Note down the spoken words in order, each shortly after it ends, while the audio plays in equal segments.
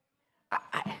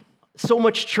So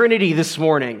much Trinity this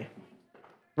morning,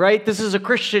 right? This is a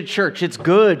Christian church. It's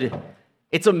good.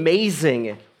 It's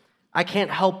amazing. I can't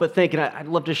help but think, and I'd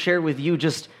love to share with you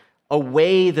just a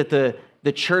way that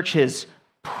the church has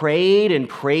prayed and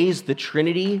praised the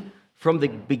Trinity from the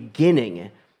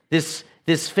beginning. This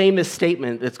famous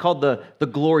statement that's called the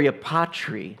Gloria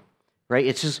Patri, right?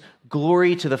 It's just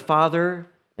glory to the Father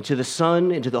and to the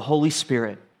Son and to the Holy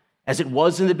Spirit, as it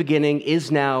was in the beginning,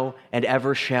 is now, and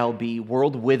ever shall be,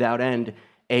 world without end.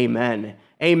 Amen.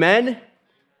 Amen.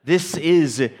 This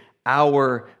is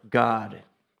our God.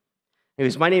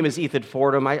 Anyways, my name is Ethan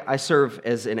Fordham. I serve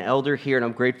as an elder here, and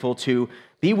I'm grateful to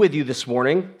be with you this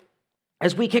morning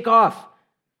as we kick off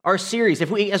our series,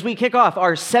 as we kick off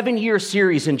our 7-year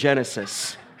series in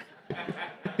Genesis.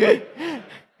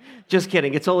 Just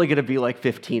kidding. It's only going to be like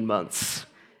 15 months.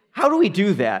 How do we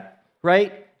do that,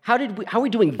 right? How are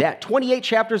we doing that? 28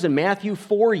 chapters in Matthew,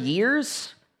 4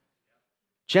 years?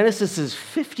 Genesis is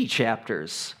 50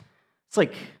 chapters. It's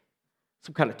like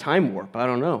some kind of time warp. I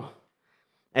don't know.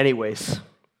 Anyways,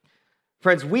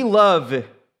 friends, we love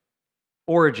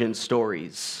origin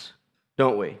stories,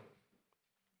 don't we?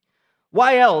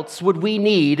 Why else would we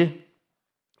need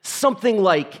something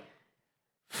like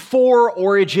 4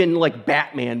 origin like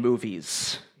Batman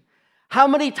movies? How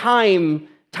many times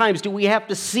do we have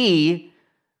to see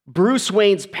Bruce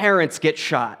Wayne's parents get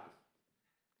shot?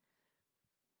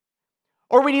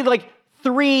 Or we need like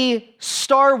 3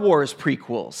 Star Wars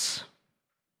prequels,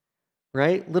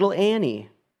 right? Little Annie.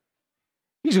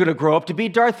 He's going to grow up to be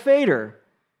Darth Vader.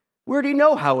 We already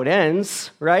know how it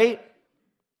ends, right?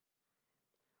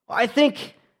 I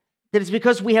think that it's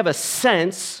because we have a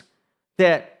sense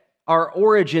that our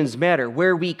origins matter.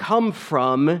 Where we come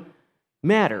from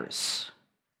matters,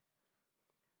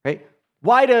 right?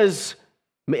 Why does,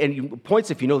 and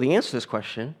points if you know the answer to this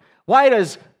question, why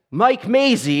does Mike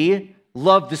Mazzei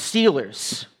love the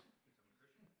Steelers?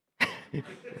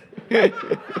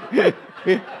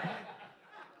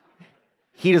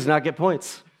 He does not get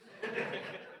points.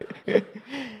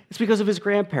 It's because of his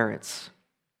grandparents.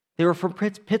 They were from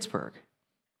Pittsburgh.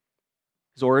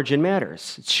 His origin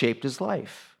matters. It's shaped his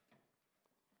life.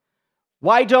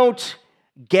 Why don't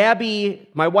Gabby,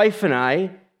 my wife, and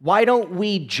I, why don't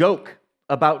we joke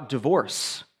about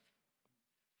divorce?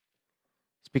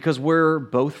 It's because we're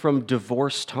both from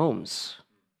divorced homes.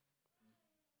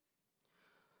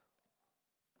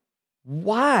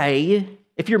 Why,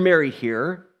 if you're married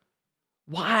here,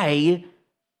 why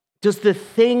does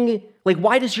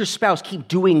why does your spouse keep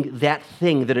doing that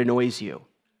thing that annoys you?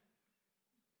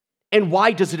 And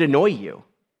why does it annoy you?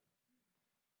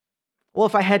 Well,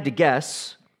 if I had to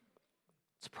guess,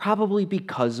 it's probably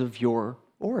because of your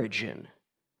origin.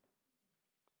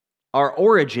 Our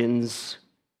origins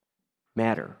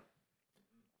matter.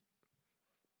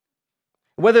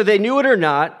 Whether they knew it or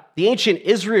not, the ancient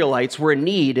Israelites were in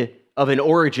need of an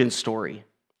origin story.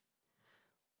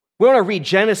 We want to read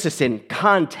Genesis in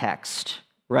context,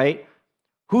 right?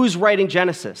 Who's writing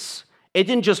Genesis? It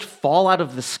didn't just fall out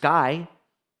of the sky.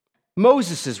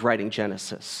 Moses is writing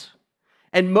Genesis.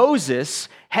 And Moses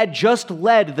had just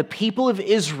led the people of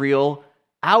Israel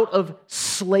out of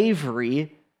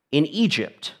slavery in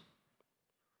Egypt.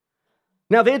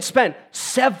 Now, they had spent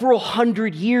several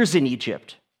hundred years in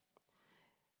Egypt.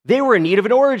 They were in need of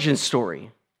an origin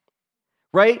story,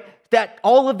 right? That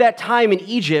all of that time in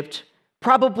Egypt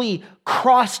probably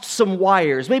crossed some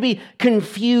wires, maybe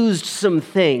confused some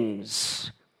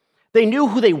things. They knew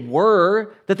who they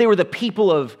were, that they were the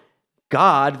people of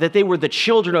God, that they were the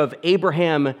children of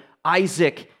Abraham,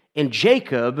 Isaac, and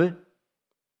Jacob,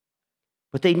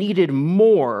 but they needed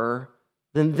more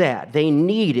than that. They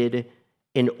needed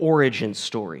an origin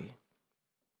story.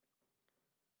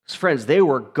 Friends, they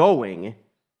were going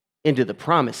into the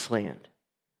promised land,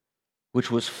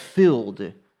 which was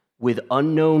filled with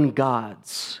unknown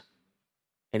gods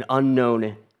and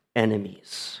unknown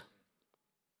enemies.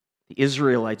 The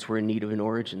Israelites were in need of an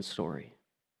origin story.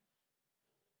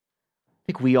 I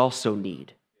think we also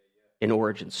need an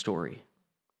origin story.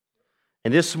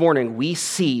 And this morning, we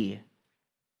see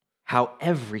how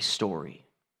every story,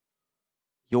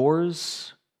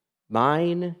 yours,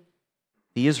 mine,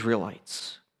 the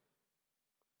Israelites,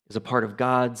 is a part of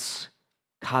God's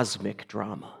cosmic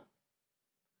drama.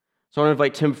 So I want to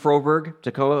invite Tim Froberg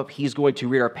to come up. He's going to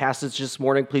read our passage this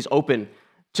morning. Please open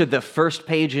to the first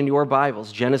page in your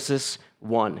Bibles, Genesis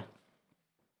 1.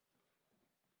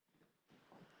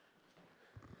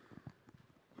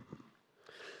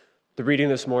 The reading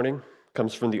this morning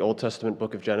comes from the Old Testament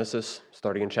book of Genesis,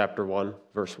 starting in chapter 1,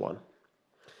 verse 1.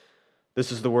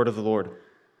 This is the word of the Lord.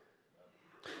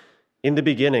 In the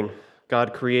beginning,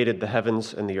 God created the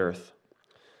heavens and the earth.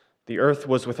 The earth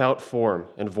was without form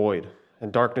and void,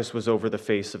 and darkness was over the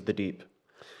face of the deep.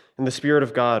 And the Spirit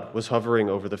of God was hovering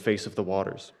over the face of the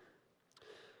waters.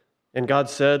 And God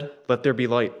said, "Let there be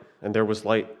light," and there was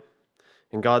light.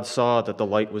 And God saw that the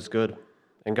light was good,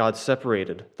 and God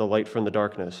separated the light from the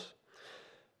darkness.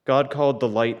 God called the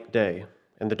light day,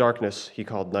 and the darkness he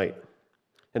called night.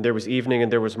 And there was evening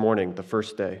and there was morning the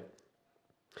first day.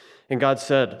 And God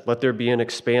said, "Let there be an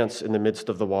expanse in the midst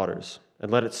of the waters,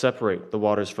 and let it separate the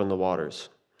waters from the waters."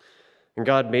 And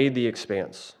God made the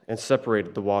expanse, and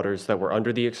separated the waters that were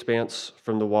under the expanse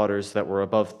from the waters that were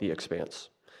above the expanse.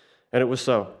 And it was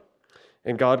so.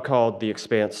 And God called the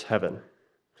expanse heaven.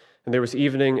 And there was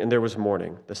evening and there was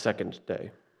morning the second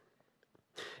day.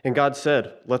 And God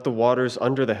said, "Let the waters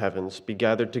under the heavens be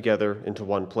gathered together into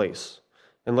one place,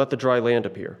 and let the dry land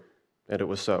appear." And it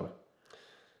was so.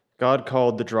 God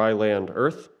called the dry land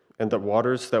earth, and the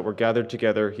waters that were gathered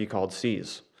together he called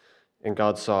seas. And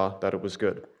God saw that it was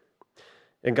good.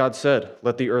 And God said,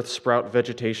 "Let the earth sprout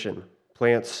vegetation,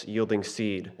 plants yielding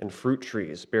seed, and fruit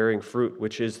trees bearing fruit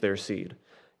which is their seed,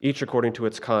 each according to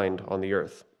its kind on the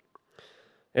earth."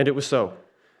 And it was so.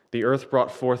 The earth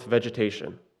brought forth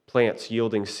vegetation, plants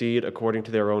yielding seed according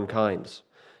to their own kinds,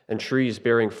 and trees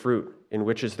bearing fruit in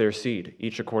which is their seed,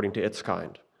 each according to its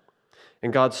kind.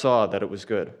 And God saw that it was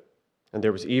good. And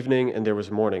there was evening and there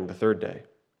was morning the third day.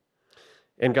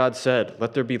 And God said,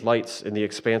 "Let there be lights in the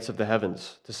expanse of the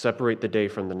heavens to separate the day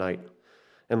from the night,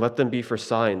 and let them be for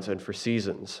signs and for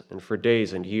seasons and for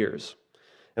days and years.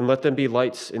 And let them be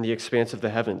lights in the expanse of the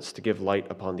heavens to give light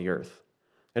upon the earth."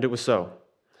 And it was so.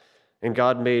 And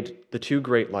God made the two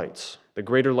great lights, the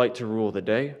greater light to rule the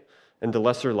day, and the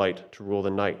lesser light to rule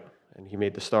the night. And he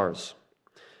made the stars.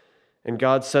 And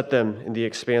God set them in the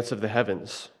expanse of the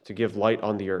heavens to give light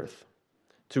on the earth,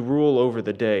 to rule over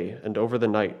the day and over the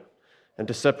night, and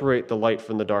to separate the light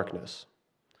from the darkness.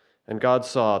 And God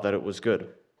saw that it was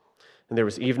good. And there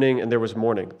was evening and there was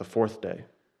morning the fourth day.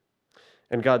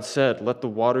 And God said, "Let the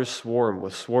waters swarm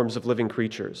with swarms of living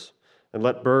creatures, and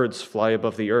let birds fly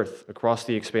above the earth across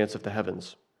the expanse of the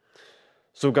heavens."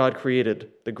 So God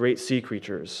created the great sea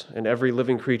creatures and every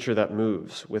living creature that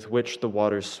moves, with which the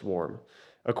waters swarm,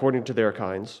 according to their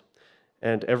kinds,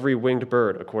 and every winged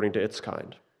bird according to its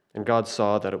kind. And God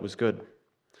saw that it was good.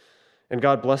 And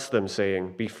God blessed them,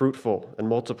 saying, "Be fruitful and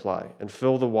multiply, and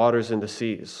fill the waters in the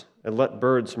seas, and let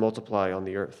birds multiply on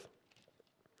the earth."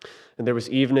 And there was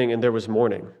evening and there was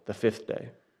morning the fifth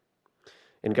day.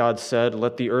 And God said,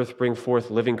 "Let the earth bring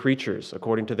forth living creatures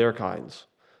according to their kinds,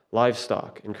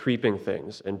 livestock and creeping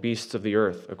things, and beasts of the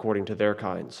earth according to their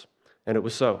kinds." And it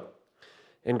was so.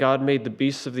 And God made the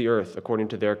beasts of the earth according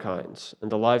to their kinds, and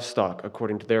the livestock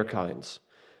according to their kinds,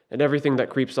 and everything that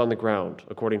creeps on the ground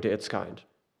according to its kind.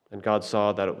 And God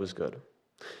saw that it was good.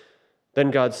 Then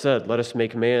God said, "Let us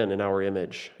make man in our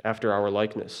image, after our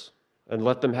likeness, and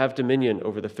let them have dominion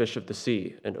over the fish of the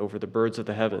sea, and over the birds of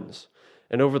the heavens,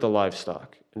 and over the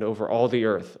livestock, and over all the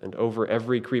earth, and over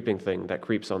every creeping thing that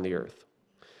creeps on the earth."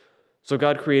 So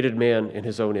God created man in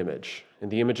his own image. In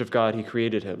the image of God he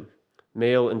created him.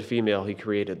 Male and female he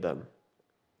created them.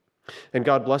 And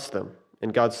God blessed them.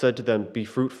 And God said to them, "Be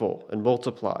fruitful and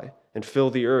multiply, and fill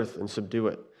the earth and subdue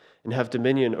it, and have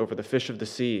dominion over the fish of the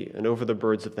sea, and over the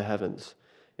birds of the heavens,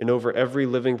 and over every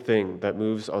living thing that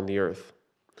moves on the earth."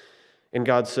 And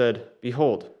God said,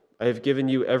 "Behold, I have given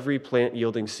you every plant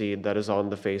yielding seed that is on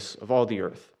the face of all the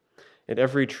earth, and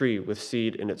every tree with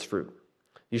seed in its fruit.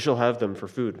 You shall have them for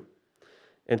food.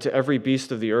 And to every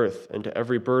beast of the earth, and to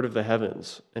every bird of the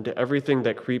heavens, and to everything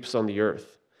that creeps on the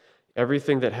earth,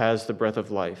 everything that has the breath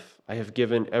of life, I have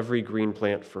given every green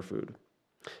plant for food."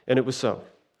 And it was so.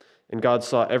 And God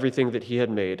saw everything that he had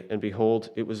made, and behold,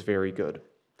 it was very good.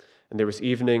 And there was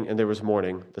evening and there was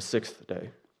morning the sixth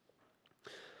day.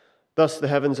 Thus the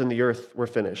heavens and the earth were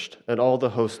finished, and all the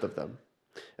host of them.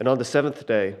 And on the seventh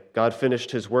day God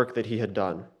finished his work that he had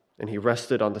done, and he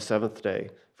rested on the seventh day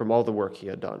from all the work he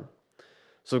had done.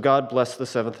 So God blessed the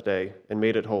seventh day and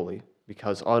made it holy,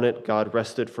 because on it God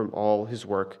rested from all his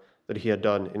work that he had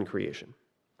done in creation.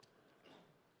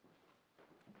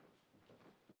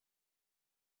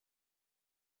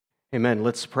 Amen.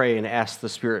 Let's pray and ask the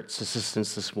Spirit's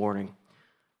assistance this morning.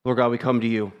 Lord God, we come to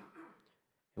you.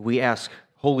 We ask,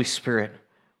 Holy Spirit,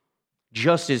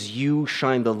 just as you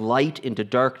shine the light into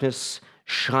darkness,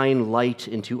 shine light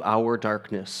into our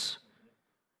darkness.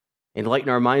 Enlighten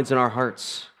our minds and our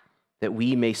hearts that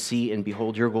we may see and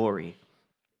behold your glory.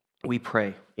 We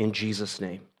pray in Jesus'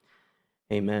 name.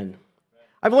 Amen.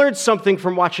 I've learned something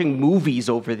from watching movies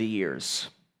over the years,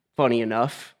 funny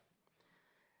enough.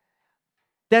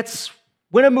 That's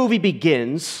when a movie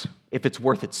begins, if it's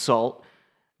worth its salt,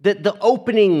 that the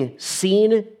opening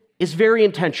scene is very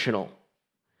intentional.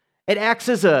 It acts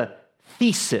as a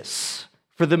thesis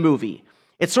for the movie.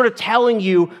 It's sort of telling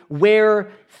you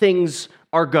where things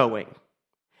are going.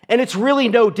 And it's really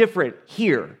no different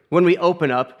here when we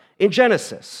open up in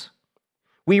Genesis.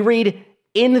 We read,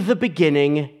 "In the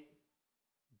beginning,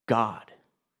 God."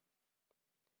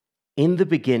 In the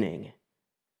beginning,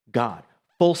 God.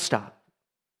 Full stop.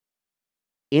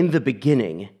 In the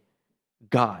beginning,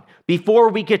 God. Before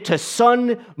we get to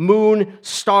sun, moon,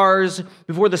 stars,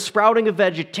 before the sprouting of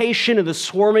vegetation and the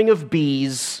swarming of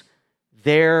bees,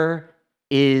 there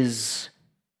is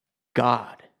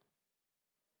God.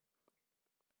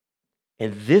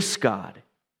 And this God,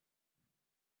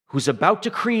 who's about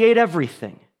to create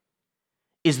everything,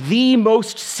 is the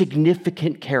most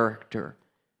significant character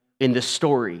in the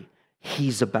story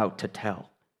he's about to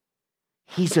tell.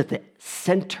 He's at the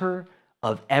center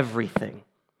of everything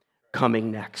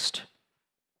coming next.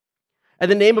 And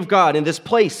the name of God in this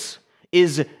place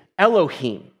is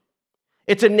Elohim.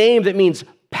 It's a name that means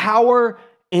power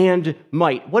and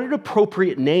might. What an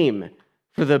appropriate name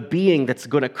for the being that's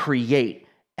going to create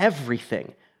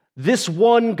everything. This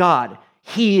one God,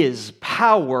 he is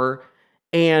power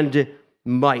and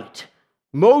might.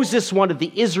 Moses wanted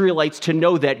the Israelites to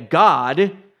know that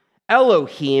God,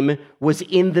 Elohim, was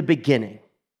in the beginning.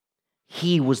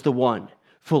 He was the one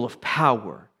full of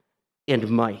power and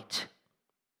might.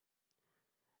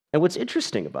 And what's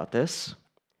interesting about this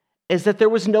is that there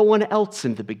was no one else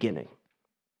in the beginning.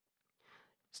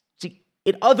 See,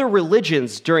 in other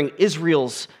religions during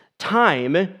Israel's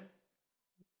time,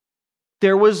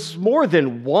 there was more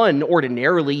than one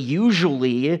ordinarily,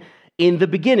 usually, in the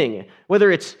beginning.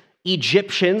 Whether it's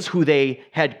Egyptians, who they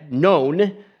had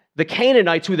known, the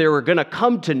Canaanites, who they were going to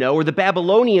come to know, or the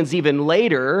Babylonians even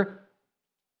later,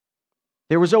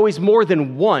 there was always more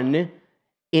than one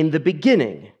in the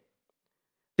beginning.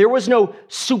 There was no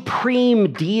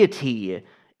supreme deity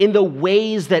in the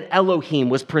ways that Elohim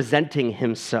was presenting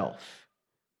himself.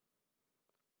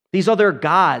 These other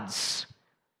gods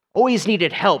always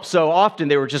needed help, so often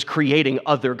they were just creating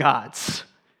other gods.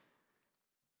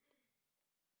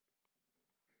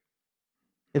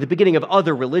 In the beginning of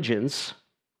other religions,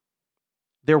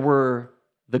 there were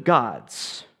the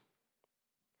gods.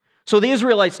 So the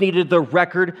Israelites needed the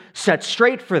record set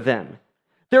straight for them.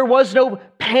 There was no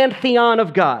pantheon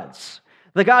of gods.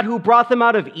 The God who brought them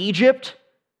out of Egypt,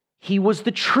 he was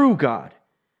the true God,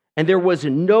 and there was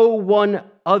no one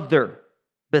other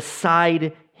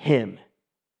beside him.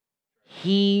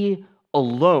 He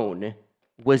alone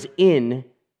was in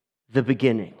the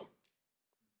beginning.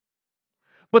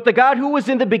 But the God who was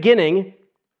in the beginning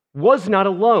was not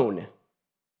alone.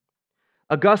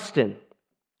 Augustine,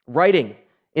 writing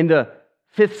in the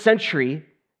 5th century,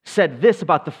 said this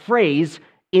about the phrase,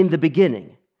 "in the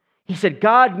beginning." He said,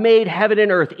 God made heaven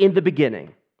and earth in the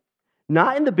beginning,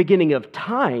 not in the beginning of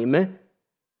time,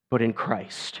 but in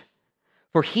Christ.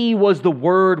 For he was the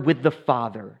Word with the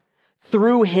Father,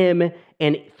 through him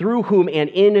and through whom and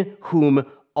in whom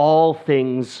all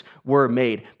things were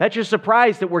made. Bet you're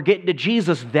surprised that we're getting to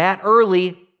Jesus that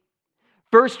early.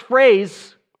 First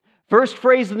phrase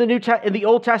in the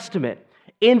Old Testament,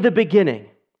 in the beginning,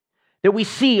 that we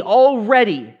see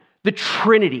already the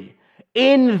Trinity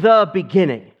in the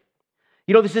beginning.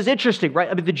 You know, this is interesting, right?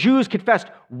 I mean, the Jews confessed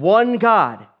one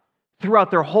God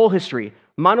throughout their whole history,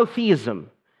 monotheism,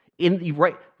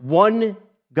 one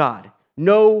God,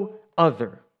 no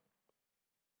other.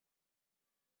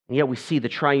 And yet we see the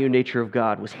triune nature of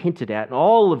God was hinted at in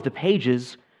all of the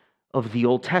pages of the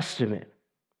Old Testament.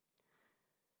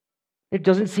 It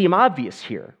doesn't seem obvious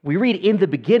here. We read in the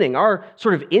beginning. Our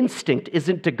sort of instinct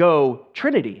isn't to go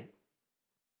Trinity.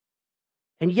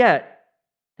 And yet,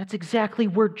 that's exactly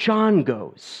where John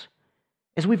goes,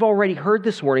 as we've already heard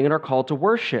this morning in our call to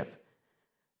worship.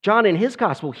 John, in his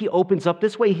gospel, he opens up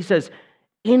this way. He says,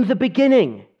 in the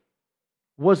beginning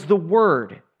was the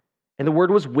Word, and the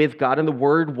Word was with God, and the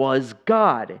Word was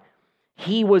God.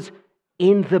 He was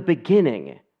in the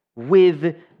beginning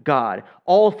with God.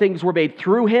 All things were made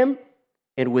through him,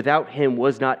 and without him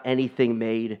was not anything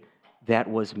made that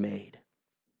was made.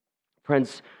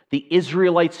 Friends, the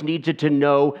Israelites needed to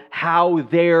know how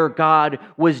their God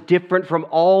was different from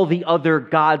all the other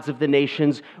gods of the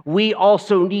nations. We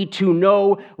also need to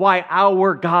know why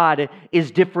our God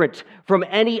is different from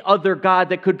any other God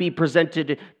that could be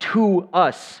presented to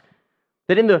us.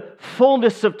 That in the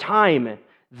fullness of time,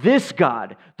 this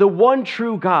God, the one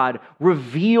true God,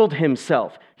 revealed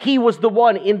himself. He was the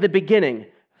one in the beginning,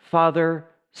 Father,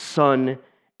 Son,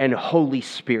 and Holy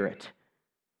Spirit.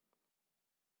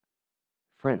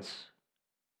 Friends,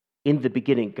 in the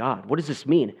beginning, God. What does this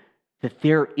mean? that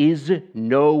there is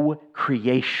no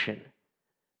creation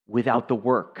without the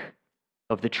work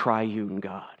of the triune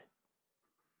God.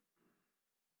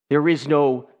 There is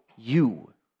no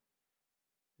you.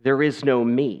 There is no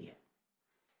me,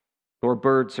 nor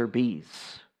birds or bees,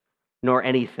 nor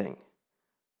anything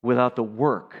without the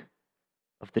work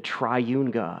of the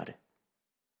triune God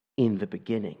in the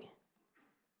beginning.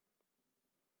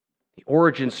 The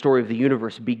origin story of the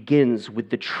universe begins with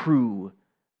the true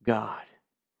God.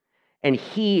 And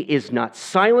he is not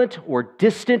silent or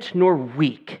distant nor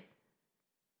weak.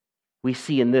 We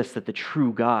see in this that the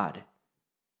true God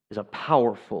is a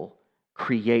powerful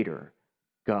creator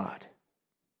God.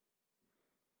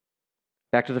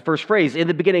 Back to the first phrase. In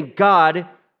the beginning, God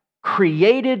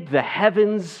created the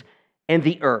heavens and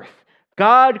the earth.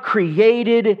 God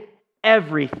created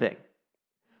everything.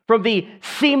 From the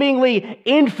seemingly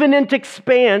infinite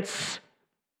expanse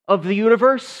of the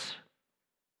universe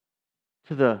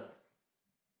to the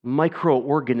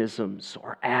microorganisms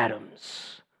or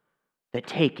atoms that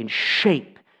take and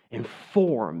shape and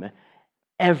form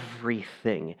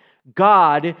everything.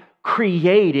 God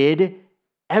created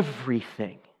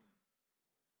everything.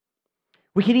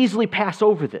 We could easily pass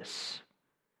over this,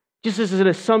 just as an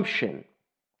assumption.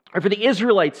 Or for the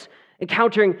Israelites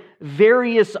encountering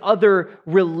various other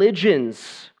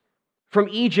religions, from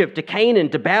Egypt to Canaan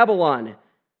to Babylon,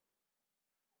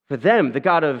 for them, the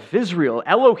God of Israel,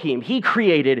 Elohim, he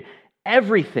created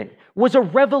everything, was a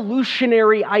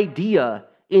revolutionary idea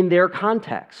in their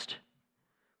context.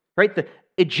 Right? The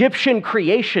Egyptian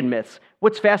creation myths,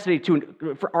 what's fascinating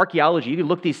for archaeology, you can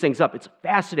look these things up. It's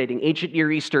fascinating, ancient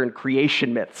Near Eastern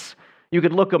creation myths. You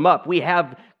could look them up. We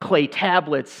have clay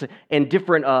tablets and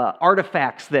different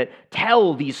artifacts that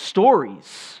tell these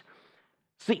stories.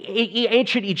 So the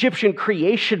ancient Egyptian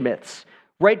creation myths,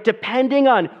 right? Depending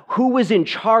on who was in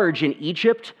charge in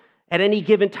Egypt at any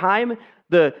given time,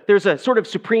 there's a sort of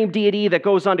supreme deity that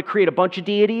goes on to create a bunch of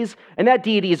deities, and that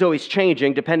deity is always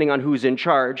changing depending on who's in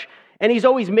charge. And he's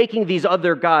always making these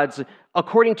other gods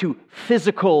according to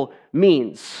physical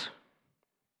means.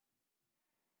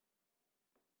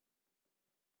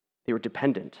 They were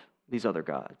dependent, these other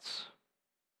gods.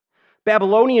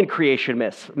 Babylonian creation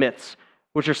myths,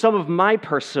 which are some of my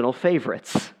personal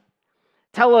favorites,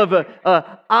 tell of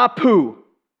Apu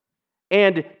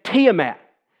and Tiamat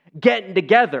getting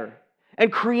together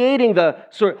and creating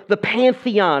the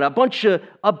pantheon, a bunch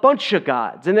of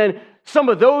gods. And then some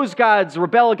of those gods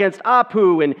rebel against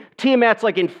Apu, and Tiamat's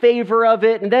like in favor of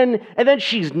it, and then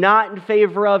she's not in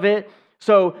favor of it.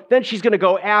 So then she's going to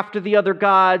go after the other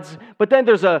gods. But then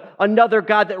there's another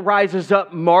god that rises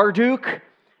up, Marduk.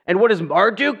 And what does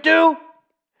Marduk do?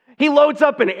 He loads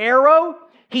up an arrow,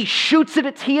 he shoots it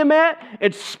at Tiamat,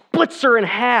 and splits her in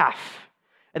half,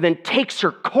 and then takes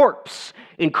her corpse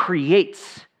and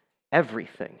creates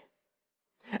everything.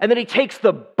 And then he takes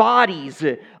the bodies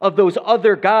of those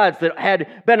other gods that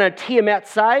had been on Tiamat's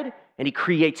side, and he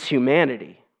creates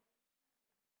humanity.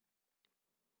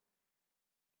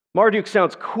 Marduk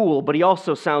sounds cool, but he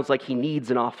also sounds like he needs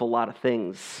an awful lot of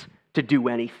things to do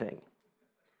anything.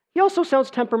 He also sounds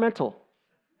temperamental.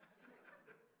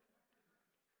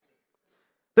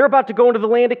 They're about to go into the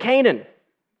land of Canaan.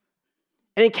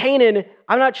 And in Canaan,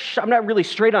 I'm not really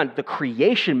straight on the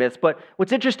creation myths, but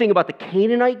what's interesting about the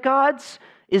Canaanite gods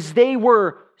is they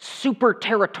were super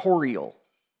territorial.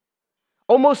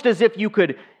 Almost as if you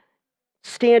could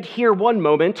stand here one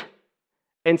moment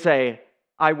and say,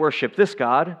 I worship this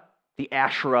god, the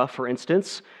Asherah, for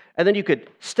instance, and then you could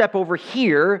step over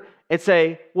here and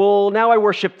say, well, now I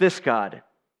worship this god,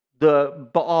 the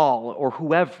Baal or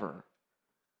whoever.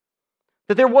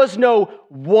 That there was no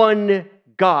one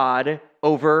God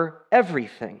over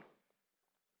everything.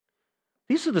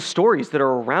 These are the stories that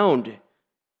are around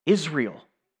Israel.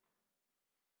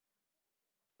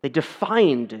 They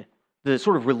defined the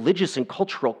sort of religious and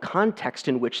cultural context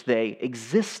in which they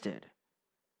existed.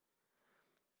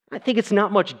 I think it's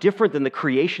not much different than the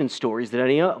creation stories that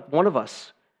any one of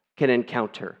us can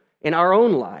encounter in our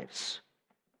own lives.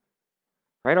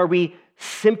 Right? Are we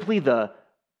simply the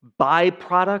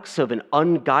byproducts of an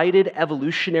unguided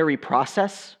evolutionary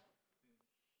process?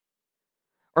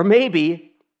 Or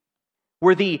maybe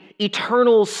we're the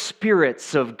eternal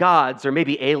spirits of gods, or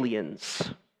maybe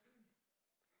aliens.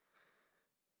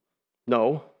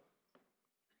 No.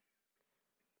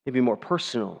 Maybe more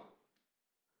personal.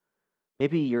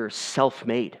 Maybe you're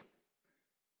self-made,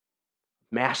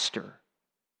 master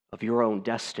of your own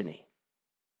destiny.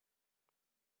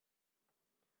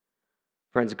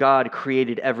 Friends, God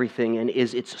created everything and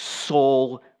is its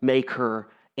sole maker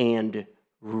and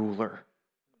ruler.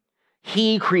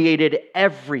 He created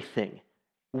everything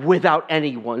without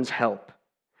anyone's help.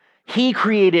 He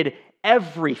created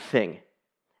everything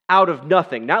out of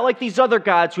nothing. Not like these other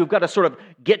gods who've got to sort of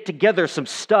get together some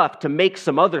stuff to make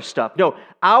some other stuff. No,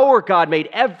 our God made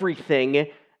everything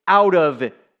out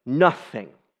of nothing.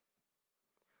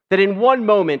 That in one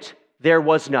moment, there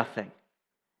was nothing.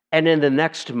 And in the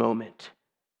next moment,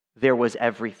 there was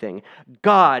everything.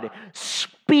 God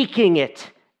speaking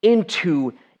it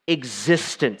into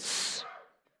existence.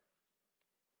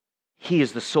 He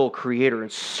is the sole creator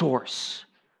and source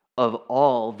of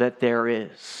all that there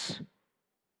is.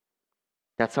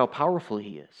 That's how powerful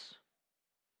he is.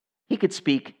 He could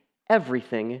speak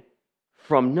everything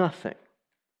from nothing.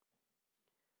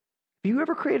 Have you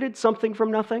ever created something from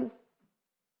nothing?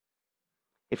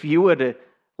 If you would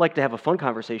like to have a fun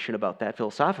conversation about that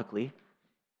philosophically,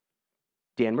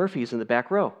 Dan Murphy is in the back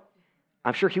row.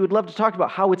 I'm sure he would love to talk about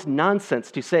how it's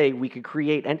nonsense to say we could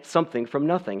create something from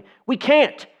nothing. We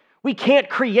can't. We can't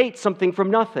create something from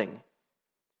nothing.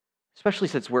 Especially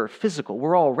since we're physical.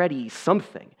 We're already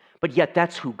something. But yet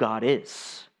that's who God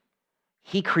is.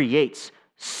 He creates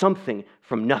something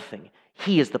from nothing.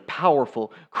 He is the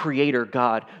powerful creator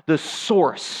God, the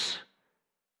source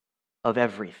of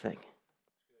everything.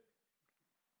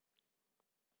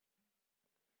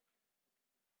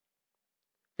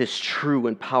 This true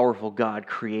and powerful God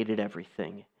created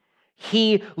everything.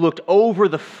 He looked over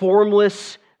the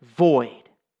formless void,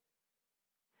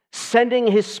 sending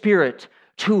his Spirit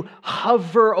to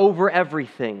hover over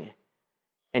everything,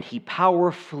 and he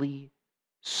powerfully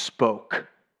spoke.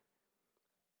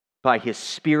 By his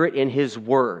Spirit in his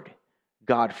word,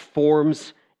 God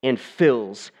forms and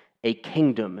fills a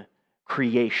kingdom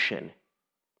creation.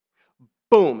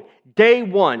 Boom. Day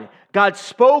one, God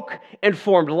spoke and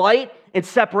formed light and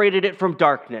separated it from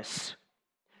darkness.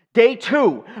 Day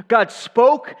two, God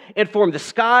spoke and formed the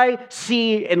sky,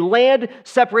 sea, and land,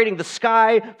 separating the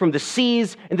sky from the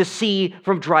seas and the sea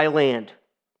from dry land.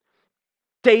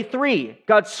 Day three,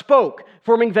 God spoke,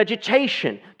 forming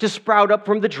vegetation to sprout up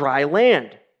from the dry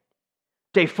land.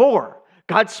 Day four,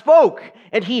 God spoke,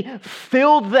 and he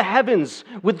filled the heavens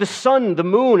with the sun, the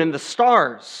moon, and the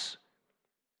stars.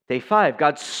 Day five,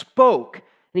 God spoke,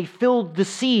 and he filled the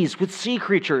seas with sea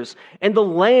creatures, and the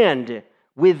land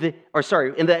with,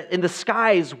 in the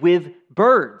skies with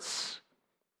birds.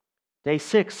 Day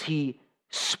six, he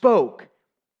spoke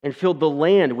and filled the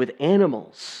land with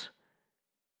animals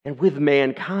and with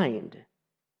mankind.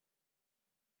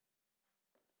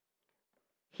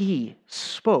 He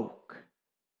spoke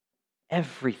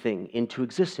everything into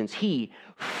existence. He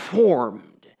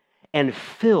formed and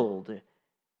filled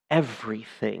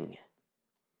everything.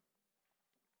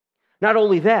 Not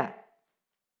only that,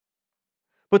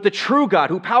 but the true God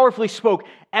who powerfully spoke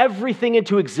everything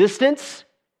into existence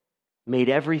made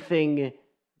everything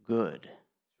good.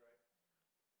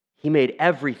 He made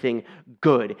everything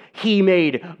good. He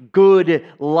made good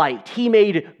light. He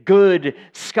made good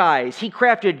skies. He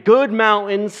crafted good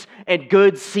mountains and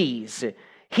good seas.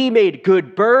 He made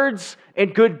good birds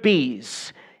and good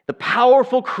bees. The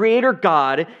powerful creator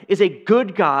God is a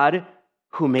good God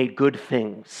who made good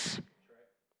things.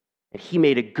 And he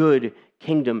made a good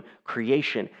kingdom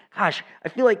creation. Gosh, I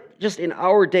feel like just in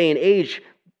our day and age,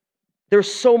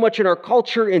 there's so much in our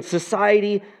culture and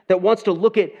society that wants to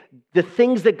look at the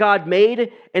things that God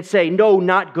made and say, no,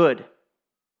 not good.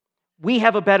 We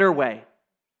have a better way.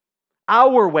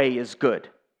 Our way is good.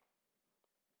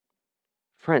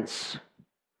 Friends,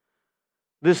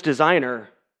 this designer,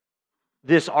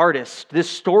 this artist, this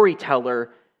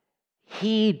storyteller,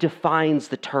 he defines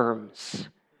the terms.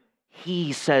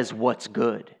 He says what's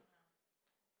good.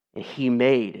 And he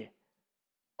made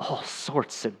all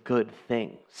sorts of good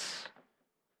things.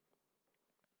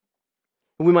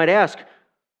 And we might ask,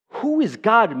 who is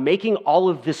God making all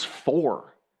of this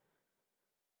for?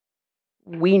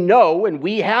 We know and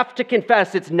we have to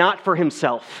confess it's not for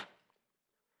himself.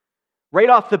 Right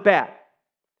off the bat,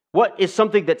 what is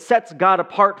something that sets God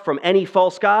apart from any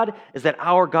false god is that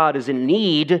our God is in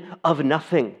need of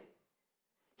nothing.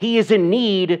 He is in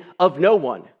need of no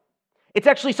one. It's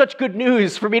actually such good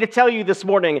news for me to tell you this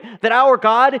morning that our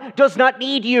God does not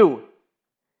need you.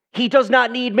 He does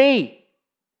not need me.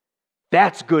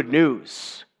 That's good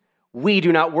news. We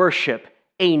do not worship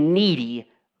a needy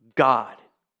God.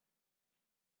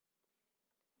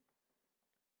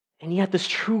 And yet this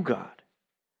true God,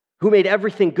 who made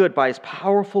everything good by his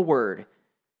powerful word,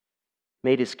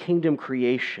 made his kingdom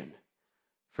creation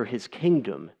for his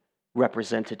kingdom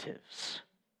representatives.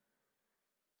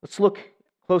 Let's look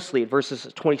closely at verses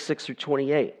 26 through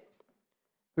 28.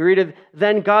 We read,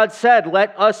 "Then God said,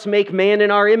 'Let us make man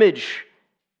in our image,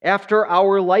 after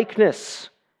our likeness,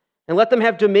 And let them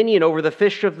have dominion over the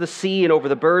fish of the sea, and over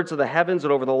the birds of the heavens,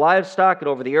 and over the livestock, and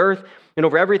over the earth, and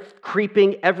over every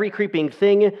creeping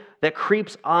thing that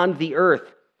creeps on the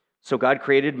earth. So God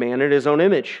created man in his own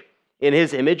image. In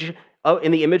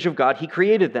the image of God, he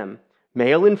created them.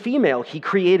 Male and female, he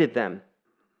created them.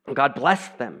 And God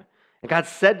blessed them. And God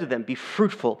said to them, be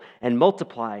fruitful and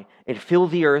multiply and fill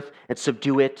the earth and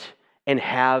subdue it and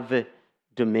have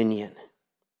dominion.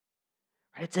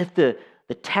 It's as if the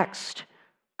text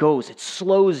goes, it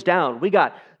slows down. We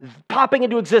got popping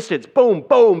into existence, boom,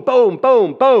 boom, boom,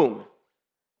 boom, boom.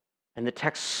 And the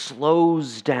text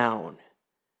slows down.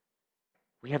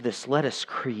 We have this, let us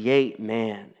create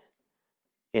man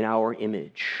in our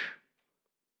image.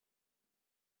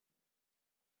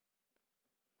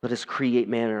 Let us create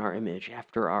man in our image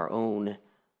after our own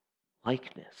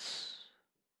likeness.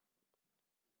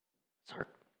 It's our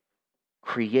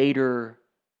creator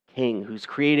king who's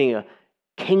creating a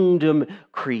kingdom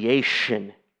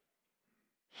creation.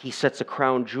 He sets a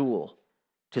crown jewel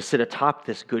to sit atop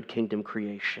this good kingdom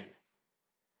creation.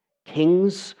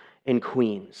 Kings and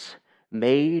queens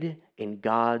made in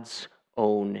God's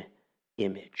own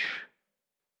image.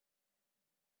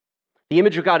 The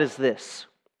image of God is this: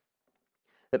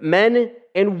 that men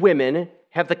and women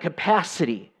have the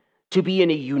capacity to be in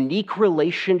a unique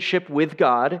relationship with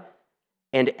God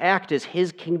and act as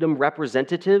his kingdom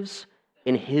representatives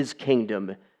in his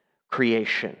kingdom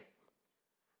creation.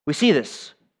 We see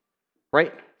this,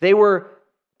 right? They were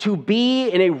to be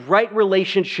in a right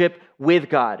relationship with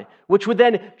God, which would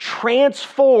then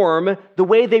transform the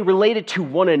way they related to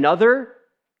one another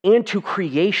and to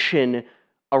creation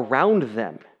around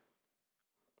them.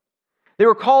 They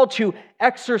were called to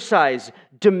exercise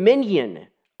dominion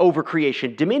over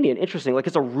creation. Dominion, interesting, like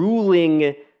it's a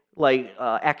ruling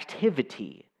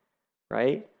activity,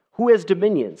 right? Who has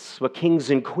dominions? Well,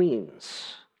 kings and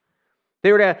queens.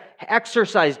 They were to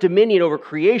exercise dominion over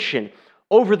creation,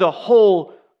 over the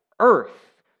whole earth.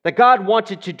 That God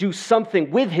wanted to do something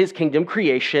with his kingdom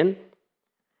creation,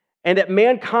 and that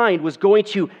mankind was going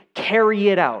to carry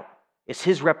it out as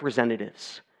his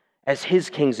representatives, as his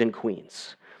kings and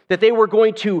queens. That they were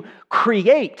going to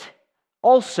create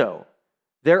also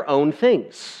their own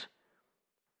things.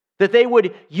 That they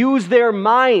would use their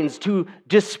minds to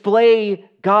display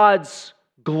God's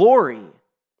glory.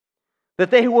 That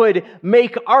they would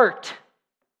make art,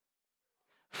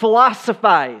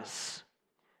 philosophize,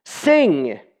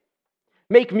 sing,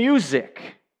 make music.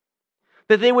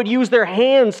 That they would use their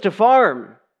hands to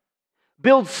farm,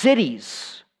 build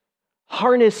cities,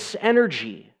 harness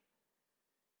energy,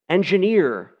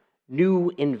 engineer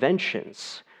new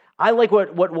inventions. I like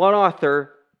what one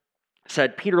author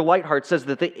said. Peter Leithart says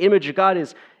that the image of God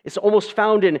is almost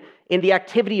found in the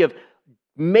activity of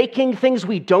making things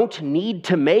we don't need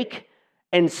to make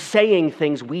and saying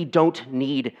things we don't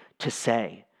need to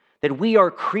say. That we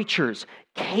are creatures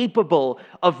capable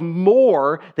of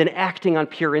more than acting on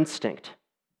pure instinct.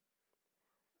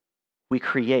 We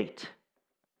create,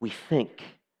 we think,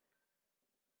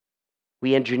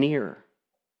 we engineer,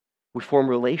 we form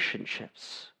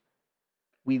relationships,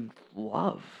 we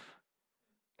love.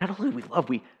 Not only do we love,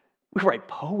 we write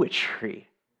poetry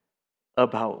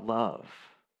about love.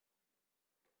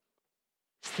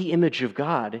 It's the image of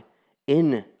God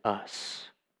in us.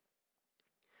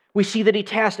 We see that he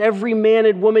tasked every man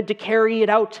and woman to carry it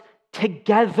out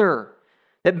together.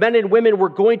 That men and women were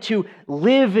going to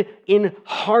live in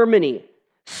harmony,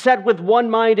 set with one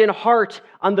mind and heart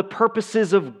on the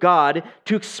purposes of God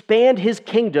to expand his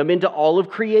kingdom into all of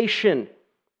creation.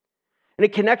 And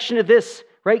in connection to this,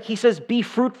 right, he says, be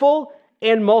fruitful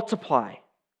and multiply.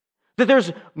 That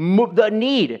there's the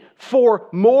need for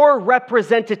more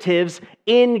representatives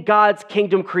in God's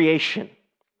kingdom creation.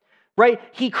 Right?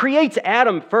 He creates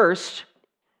Adam first.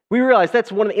 We realize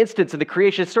that's one of the instances in the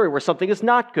creation story where something is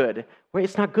not good. Right?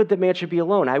 It's not good that man should be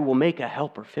alone. I will make a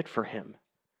helper fit for him.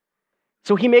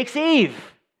 So he makes Eve.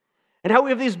 And how we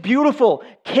have this beautiful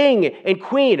king and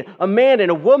queen, a man and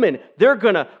a woman. They're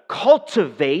going to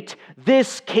cultivate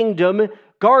this kingdom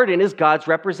garden as God's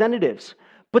representatives.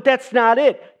 But that's not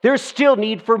it. There's still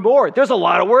need for more. There's a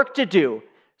lot of work to do.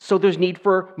 So there's need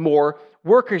for more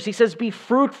workers. He says, be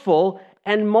fruitful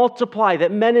and multiply,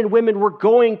 that men and women were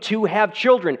going to have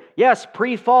children. Yes,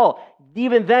 pre-fall,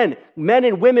 even then, men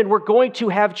and women were going to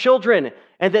have children,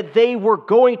 and that they were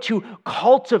going to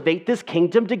cultivate this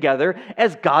kingdom together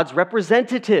as God's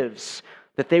representatives,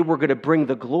 that they were going to bring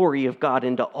the glory of God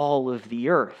into all of the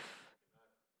earth.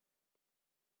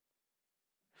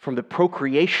 From the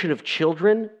procreation of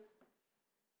children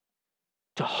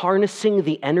to harnessing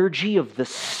the energy of the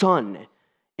sun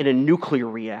in a nuclear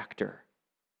reactor.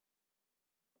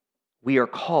 we are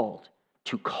called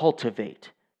to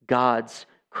cultivate God's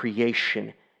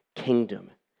creation kingdom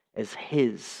as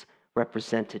his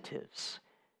representatives,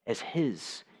 as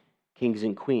his kings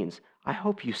and queens. I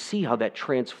hope you see how that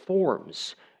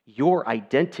transforms your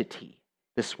identity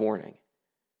this morning.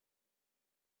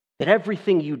 That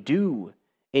everything you do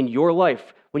in your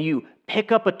life, when you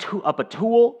pick up a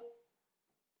tool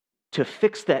to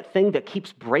fix that thing that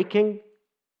keeps breaking,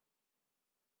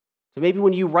 so maybe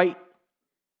when you write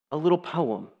a little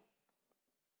poem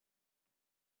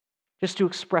just to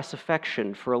express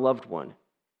affection for a loved one,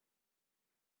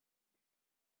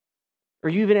 or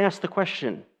you even ask the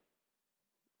question,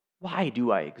 why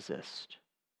do I exist?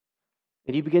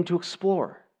 And you begin to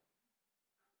explore.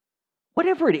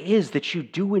 Whatever it is that you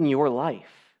do in your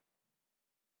life,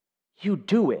 you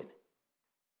do it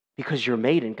because you're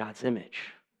made in God's image.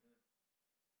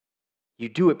 You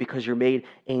do it because you're made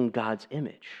in God's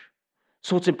image.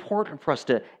 So it's important for us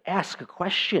to ask a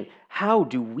question. How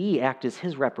do we act as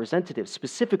his representatives,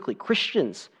 specifically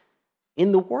Christians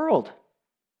in the world?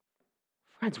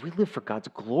 Friends, we live for God's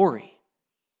glory.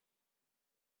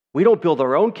 We don't build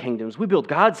our own kingdoms. We build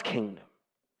God's kingdom.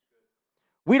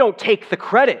 We don't take the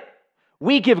credit.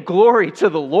 We give glory to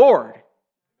the Lord.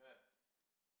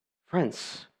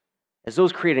 Friends, as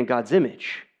those created in God's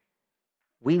image,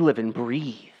 we live and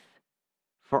breathe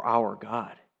for our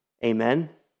God. Amen?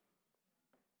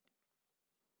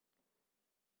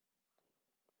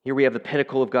 Here we have the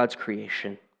pinnacle of God's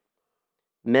creation.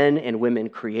 Men and women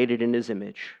created in his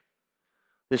image.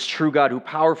 This true God who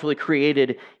powerfully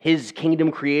created his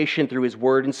kingdom creation through his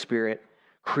word and spirit,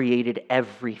 created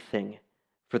everything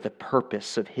for the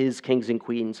purpose of his kings and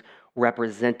queens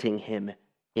representing him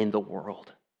in the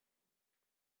world.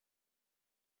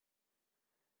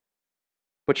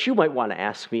 But you might want to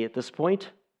ask me at this point,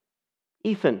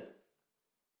 Ethan,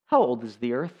 how old is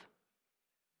the earth?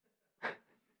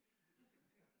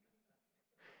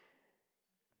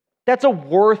 That's a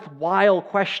worthwhile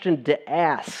question to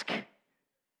ask.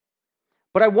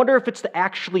 But I wonder if it's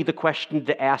actually the question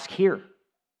to ask here.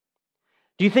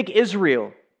 Do you think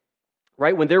Israel,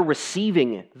 right, when they're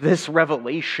receiving this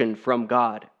revelation from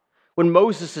God, when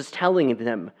Moses is telling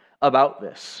them about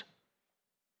this,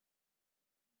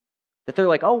 that they're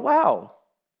like, oh, wow,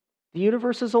 the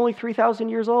universe is only 3,000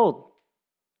 years old,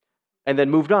 and then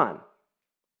moved on?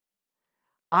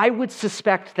 I would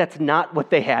suspect that's not what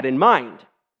they had in mind.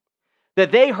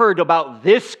 That they heard about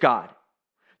this God,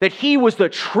 that he was the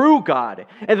true God,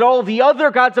 and that all the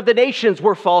other gods of the nations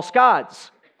were false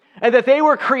gods, and that they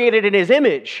were created in his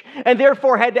image, and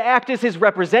therefore had to act as his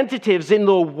representatives in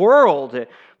the world,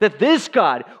 that this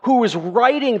God, who was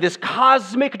writing this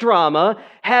cosmic drama,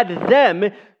 had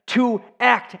them to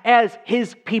act as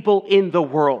his people in the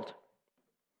world.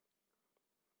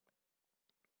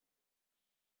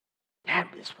 That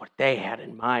is what they had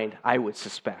in mind, I would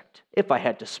suspect, if I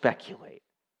had to speculate.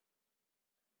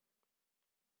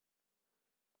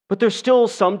 But there's still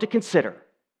some to consider,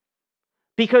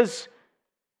 because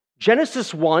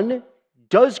Genesis 1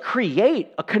 does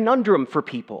create a conundrum for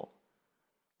people.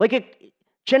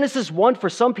 Genesis 1 for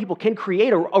some people can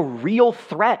create a real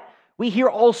threat. We hear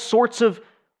all sorts of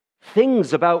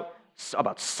things about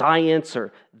science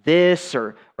or this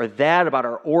or that, about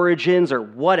our origins or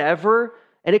whatever,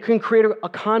 and it can create a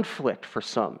conflict for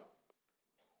some.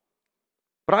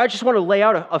 But I just want to lay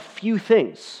out a few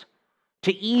things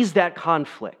to ease that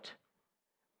conflict.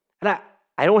 And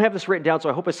I don't have this written down, so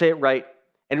I hope I say it right.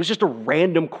 And it was just a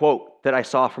random quote that I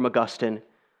saw from Augustine.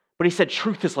 But he said,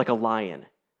 truth is like a lion.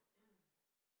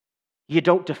 You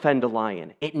don't defend a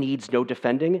lion. It needs no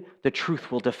defending. The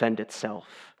truth will defend itself.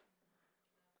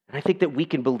 And I think that we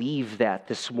can believe that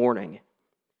this morning.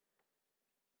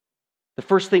 The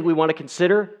first thing we want to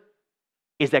consider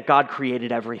is that God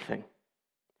created everything.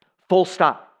 Full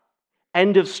stop.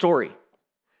 End of story.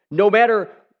 No matter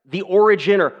the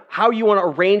origin or how you want to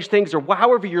arrange things or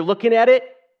however you're looking at it,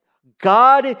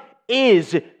 God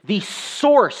is the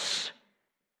source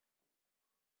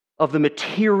of the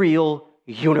material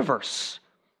universe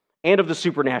and of the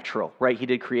supernatural, right? He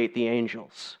did create the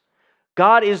angels.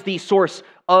 God is the source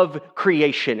of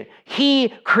creation. He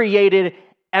created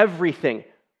everything.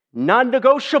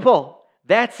 Non-negotiable.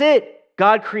 That's it.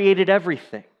 God created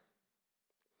everything.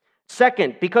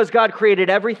 Second, because God created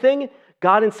everything,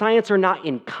 God and science are not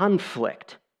in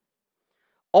conflict.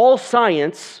 All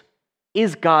science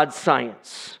is God's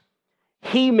science.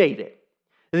 He made it.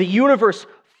 The universe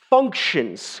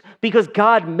functions because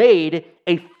God made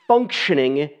a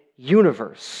functioning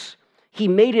universe. He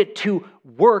made it to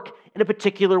work in a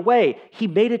particular way. He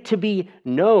made it to be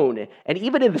known. And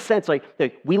even in the sense, like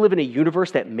we live in a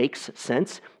universe that makes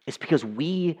sense, it's because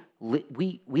we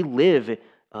live,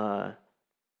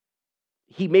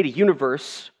 he made a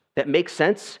universe that makes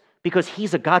sense because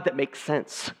he's a God that makes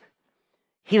sense.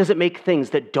 He doesn't make things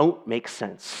that don't make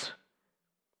sense.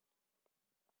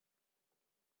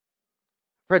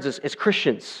 Friends, as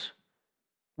Christians,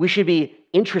 we should be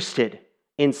interested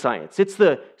in science. It's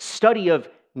the study of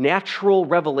natural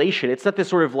revelation. It's not this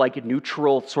sort of like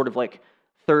neutral, sort of like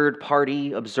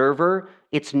third-party observer.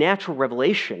 It's natural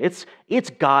revelation. It's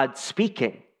God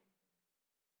speaking.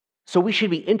 So we should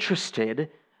be interested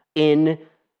in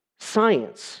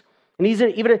science. And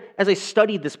even as I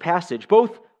studied this passage,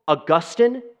 both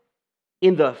Augustine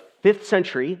in the 5th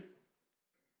century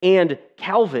and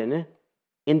Calvin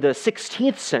in the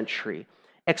 16th century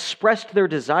expressed their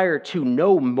desire to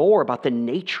know more about the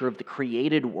nature of the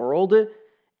created world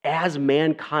as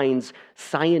mankind's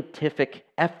scientific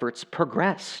efforts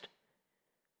progressed.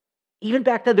 Even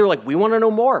back then, they were like, we want to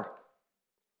know more.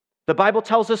 The Bible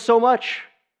tells us so much.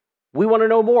 We want to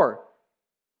know more.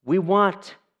 We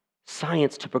want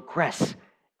science to progress.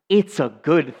 It's a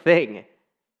good thing,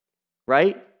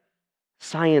 right?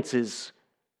 Science is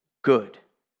good.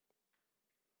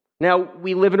 Now,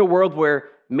 we live in a world where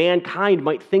mankind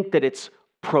might think that it's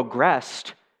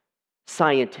progressed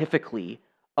scientifically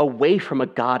away from a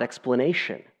God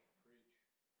explanation.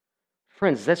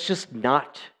 Friends, that's just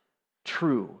not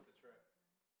true.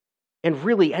 And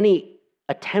really, any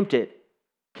attempt at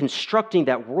constructing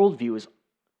that worldview is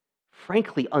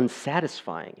frankly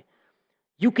unsatisfying.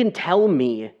 You can tell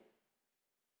me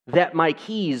that my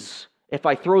keys, if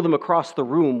I throw them across the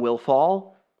room, will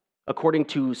fall according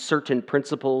to certain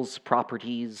principles,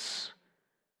 properties.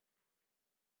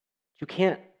 You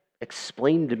can't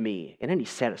explain to me in any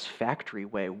satisfactory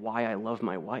way why I love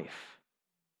my wife.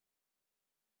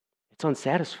 It's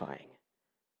unsatisfying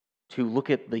to look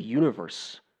at the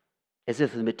universe as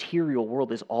if the material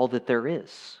world is all that there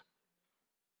is.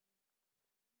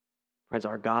 Friends,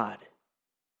 our God,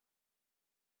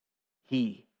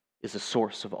 He is the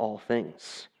source of all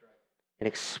things and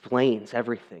explains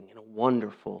everything in a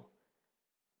wonderful,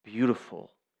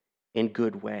 beautiful, and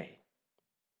good way.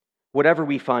 Whatever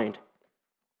we find,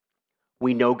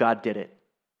 we know God did it,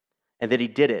 and that He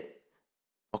did it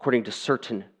according to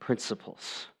certain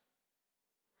principles.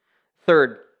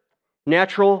 Third,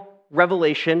 natural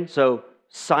revelation, so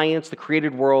science, the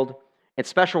created world, and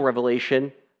special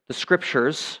revelation, the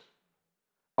scriptures,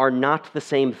 are not the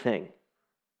same thing.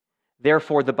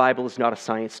 Therefore, the Bible is not a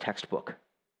science textbook.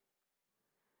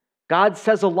 God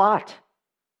says a lot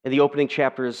in the opening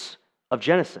chapters of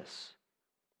Genesis,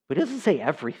 but He doesn't say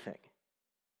everything.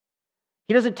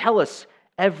 He doesn't tell us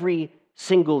every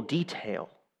single detail.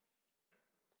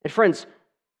 And friends,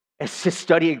 as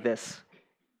studying this,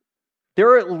 there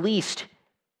are at least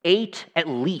eight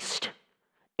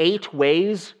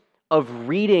ways of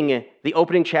reading the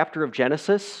opening chapter of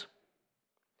Genesis.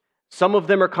 Some of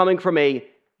them are coming from a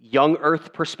young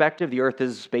earth perspective. The earth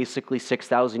is basically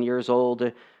 6,000 years old,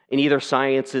 and either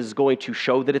science is going to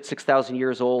show that it's 6,000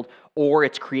 years old, or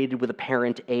it's created with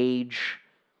apparent age.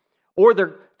 Or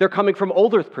they're coming from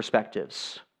old earth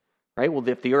perspectives, right? Well,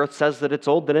 if the earth says that it's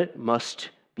old, then it must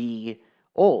be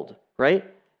old, right?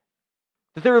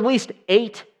 But there are at least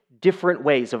 8 different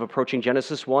ways of approaching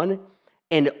Genesis 1,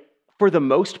 and for the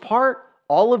most part,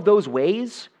 all of those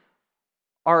ways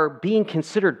are being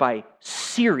considered by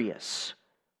serious,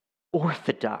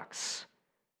 orthodox,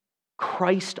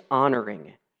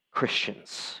 Christ-honoring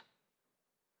Christians.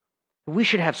 We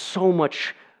should have so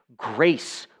much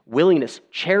grace, willingness,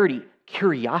 charity,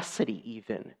 curiosity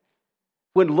even,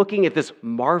 when looking at this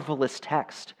marvelous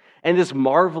text and this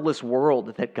marvelous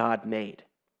world that God made.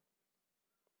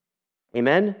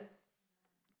 Amen?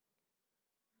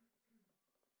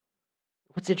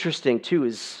 What's interesting, too,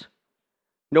 is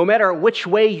no matter which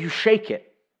way you shake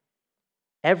it,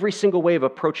 every single way of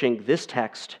approaching this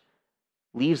text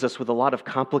leaves us with a lot of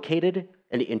complicated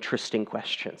and interesting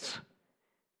questions,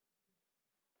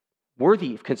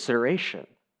 worthy of consideration.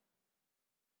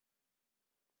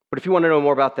 But if you want to know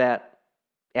more about that,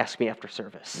 ask me after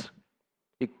service.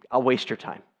 I'll waste your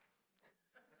time.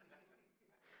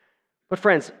 But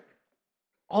friends,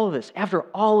 all of this, after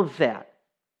all of that,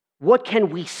 what can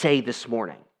we say this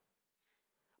morning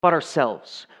about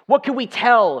ourselves? What can we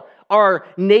tell our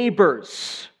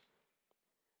neighbors?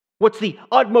 What's the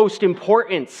utmost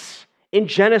importance in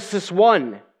Genesis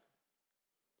 1?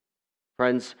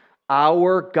 Friends,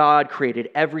 our God created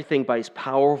everything by His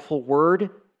powerful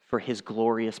word for His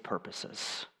glorious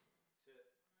purposes.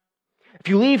 If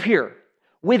you leave here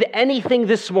with anything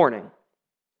this morning,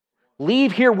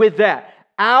 leave here with that.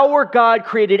 Our God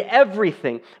created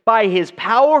everything by his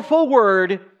powerful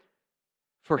word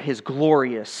for his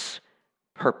glorious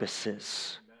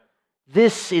purposes.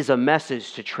 This is a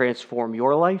message to transform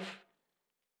your life,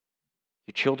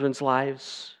 your children's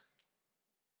lives,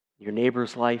 your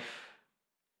neighbor's life.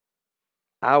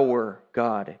 Our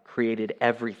God created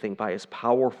everything by his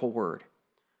powerful word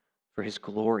for his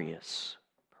glorious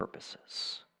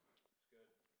purposes.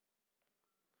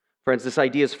 Friends, this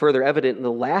idea is further evident in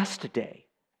the last day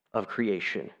of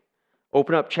creation.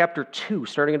 Open up chapter 2,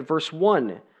 starting at verse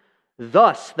 1.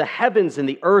 Thus the heavens and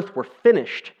the earth were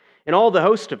finished, and all the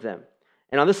host of them.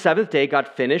 And on the seventh day, God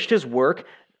finished his work.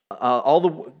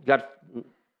 On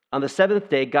the seventh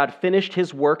day, God finished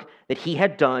his work that he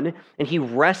had done, and he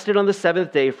rested on the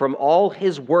seventh day from all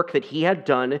his work that he had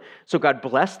done. So God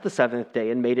blessed the seventh day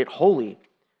and made it holy,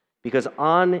 because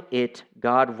on it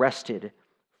God rested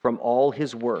from all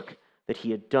his work that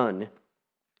he had done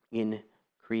in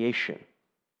creation.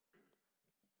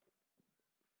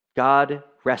 God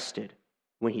rested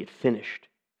when he had finished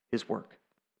his work.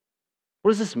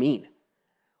 What does this mean?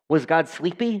 Was God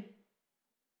sleepy?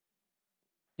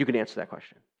 You can answer that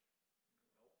question.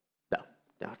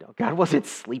 No. God wasn't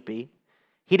sleepy.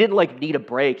 He didn't need a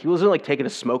break. He wasn't taking a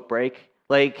smoke break.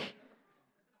 So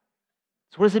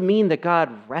what does it mean that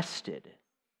God rested?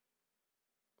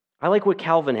 I like what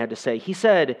Calvin had to say. He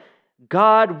said,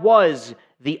 God was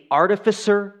the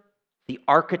artificer, the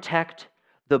architect,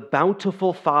 the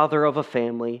bountiful father of a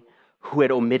family who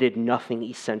had omitted nothing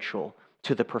essential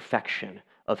to the perfection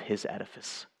of his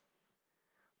edifice.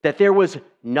 That there was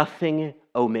nothing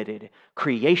omitted.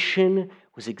 Creation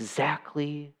was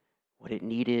exactly what it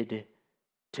needed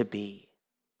to be.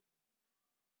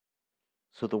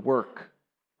 So the work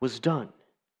was done,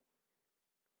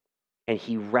 and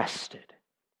he rested.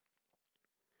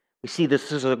 We see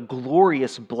this is a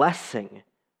glorious blessing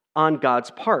on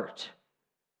God's part.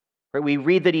 Right? We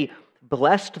read that he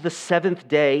blessed the seventh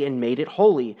day and made it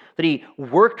holy, that he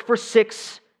worked for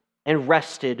 6 and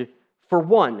rested for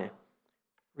 1.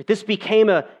 This became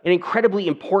an incredibly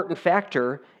important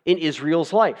factor in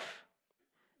Israel's life.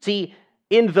 See,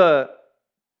 in the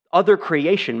other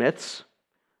creation myths,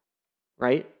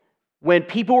 right, when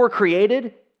people were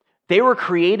created, they were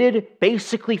created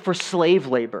basically for slave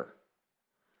labor.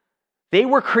 They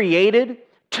were created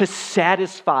to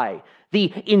satisfy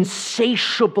the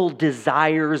insatiable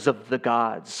desires of the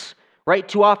gods, right?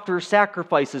 To offer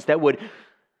sacrifices that would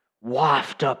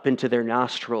waft up into their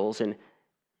nostrils and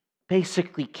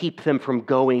basically keep them from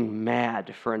going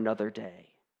mad for another day.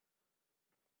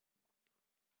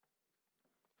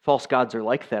 False gods are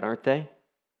like that, aren't they?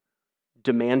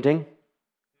 Demanding,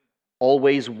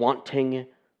 always wanting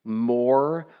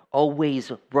more,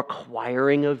 always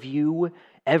requiring of you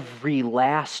every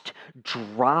last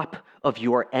drop of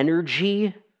your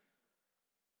energy.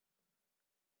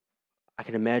 I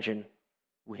can imagine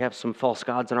we have some false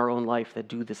gods in our own life that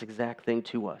do this exact thing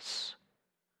to us.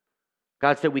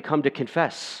 Gods that we come to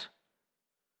confess,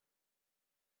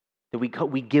 that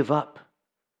we give up.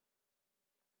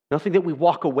 Nothing that we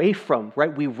walk away from,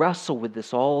 right? We wrestle with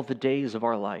this all the days of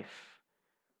our life.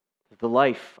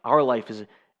 Our life is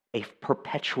a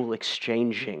perpetual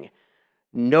exchanging.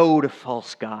 No to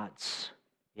false gods.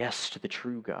 Yes to the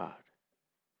true God.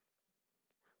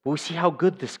 But we see how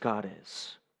good this God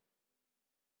is.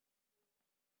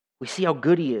 We see how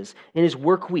good he is. In his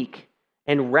work week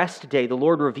and rest day, the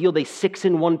Lord revealed a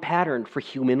 6-in-1 pattern for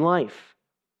human life.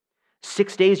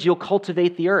 6 days you'll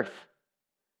cultivate the earth.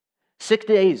 6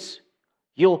 days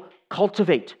you'll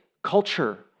cultivate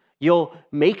culture. You'll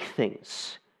make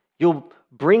things. You'll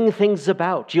bring things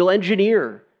about. You'll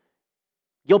engineer.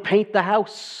 You'll paint the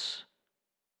house.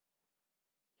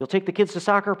 You'll take the kids to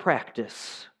soccer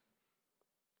practice.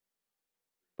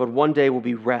 But one day will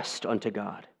be rest unto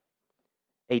God,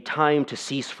 a time to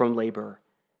cease from labor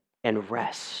and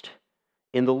rest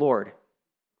in the Lord.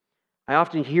 I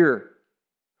often hear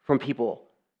from people,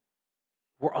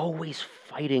 we're always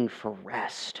fighting for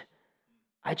rest.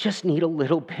 I just need a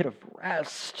little bit of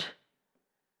rest.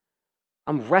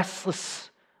 I'm restless.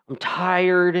 I'm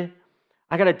tired.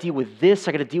 I got to deal with this.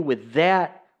 I got to deal with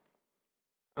that.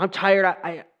 I'm tired.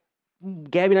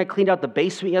 Gabby and I cleaned out the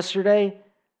basement yesterday.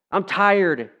 I'm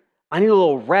tired. I need a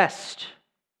little rest.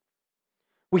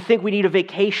 We think we need a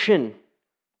vacation.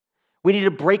 We need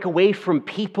to break away from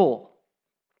people.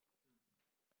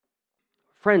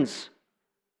 Friends,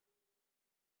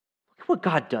 look at what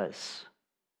God does.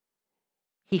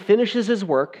 He finishes his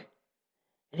work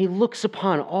and he looks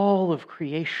upon all of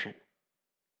creation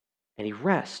and he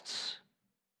rests.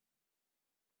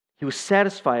 He was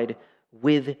satisfied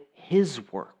with his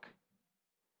work.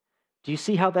 Do you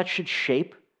see how that should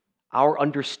shape our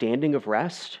understanding of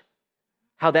rest?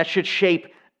 How that should shape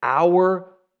our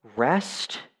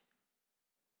rest?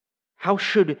 How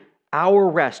should our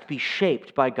rest be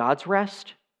shaped by God's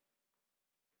rest?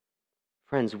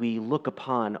 Friends, we look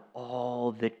upon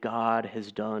all that God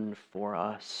has done for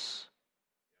us,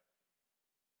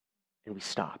 and we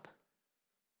stop,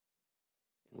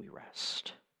 and we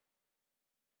rest.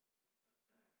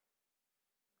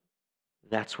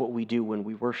 That's what we do when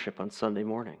we worship on Sunday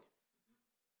morning.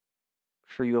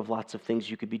 I'm sure you have lots of things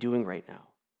you could be doing right now.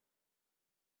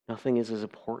 Nothing is as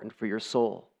important for your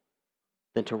soul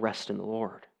than to rest in the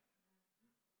Lord.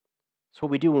 It's what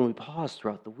we do when we pause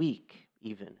throughout the week,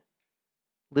 even.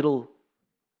 Little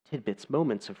tidbits,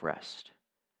 moments of rest.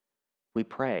 We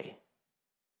pray,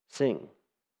 sing,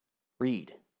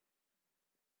 read.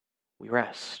 We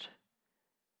rest.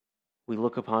 We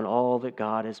look upon all that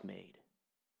God has made.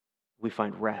 We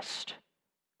find rest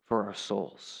for our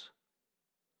souls.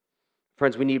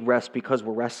 Friends, we need rest because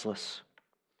we're restless,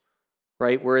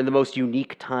 right? We're in the most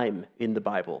unique time in the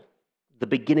Bible, the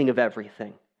beginning of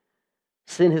everything.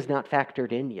 Sin has not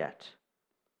factored in yet.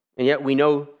 And yet we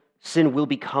know sin will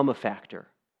become a factor.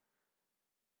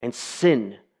 And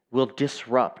sin will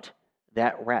disrupt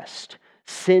that rest.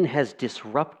 Sin has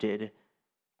disrupted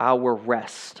our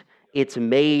rest. It's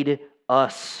made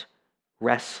us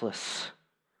restless.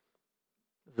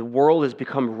 The world has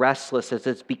become restless as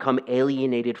it's become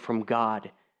alienated from God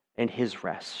and his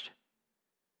rest.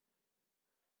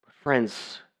 But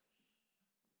friends,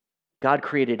 God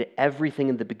created everything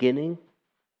in the beginning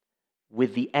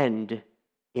with the end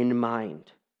in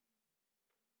mind.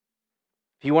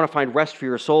 If you want to find rest for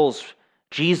your souls,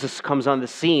 Jesus comes on the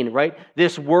scene, right?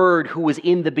 This Word who was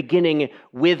in the beginning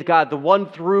with God, the one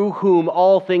through whom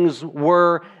all things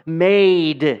were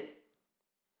made.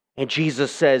 And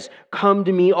Jesus says, "Come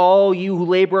to me, all you who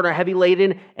labor and are heavy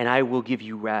laden, and I will give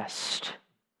you rest.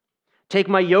 Take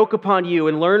my yoke upon you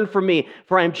and learn from me,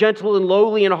 for I am gentle and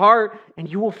lowly in heart, and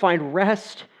you will find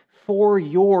rest for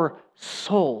your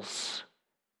souls."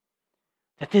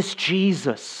 That this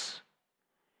Jesus,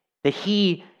 that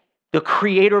he, the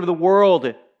creator of the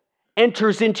world,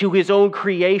 enters into his own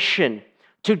creation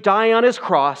to die on his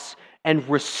cross and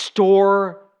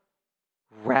restore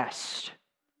rest.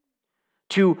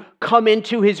 To come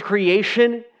into his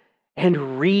creation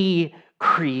and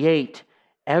recreate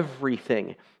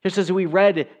everything. Just as we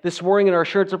read this morning in our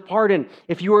Assurance of Pardon,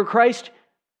 if you are Christ,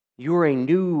 you are a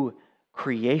new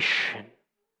creation.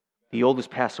 The old has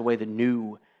passed away, the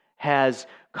new has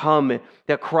come,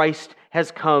 that Christ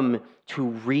has come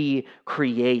to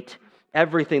recreate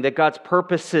everything, that God's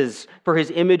purposes for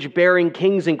his image-bearing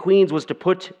kings and queens was to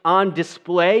put on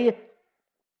display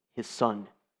his Son,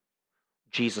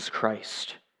 Jesus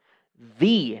Christ,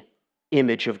 the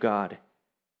image of God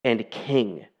and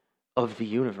King of the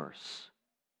universe.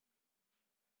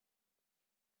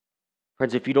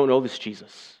 Friends, if you don't know this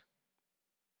Jesus,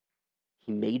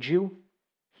 he made you,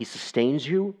 he sustains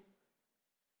you,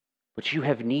 but you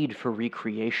have need for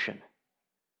recreation,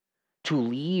 to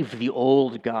leave the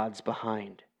old gods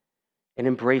behind and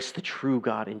embrace the true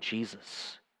God in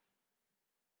Jesus.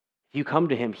 If you come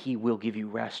to him, he will give you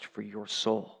rest for your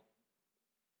soul.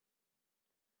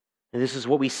 And this is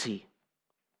what we see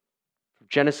from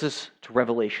Genesis to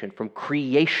Revelation, from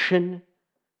creation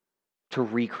to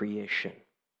recreation.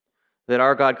 That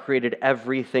our God created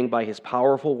everything by his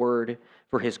powerful word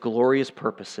for his glorious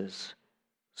purposes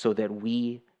so that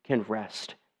we can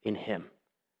rest in him.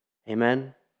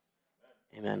 Amen?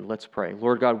 Amen. Let's pray.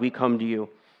 Lord God, we come to you.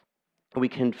 We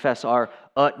confess our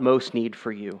utmost need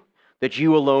for you, that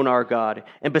you alone are God,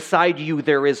 and beside you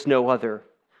there is no other.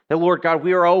 That, Lord God,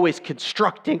 we are always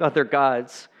constructing other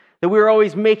gods, that we are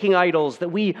always making idols, that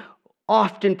we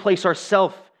often place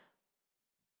ourselves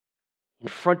in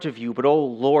front of you. But, oh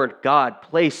Lord God,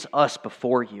 place us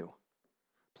before you.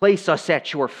 Place us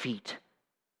at your feet,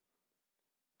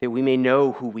 that we may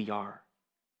know who we are,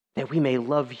 that we may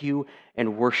love you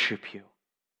and worship you,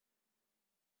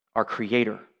 our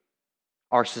Creator,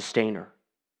 our Sustainer,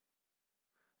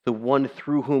 the one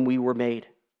through whom we were made,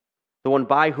 the one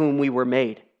by whom we were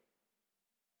made,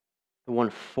 the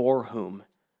one for whom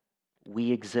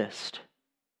we exist.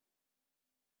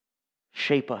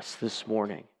 Shape us this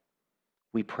morning,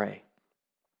 we pray.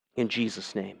 In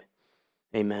Jesus' name,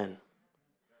 amen.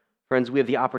 Friends, we have the opportunity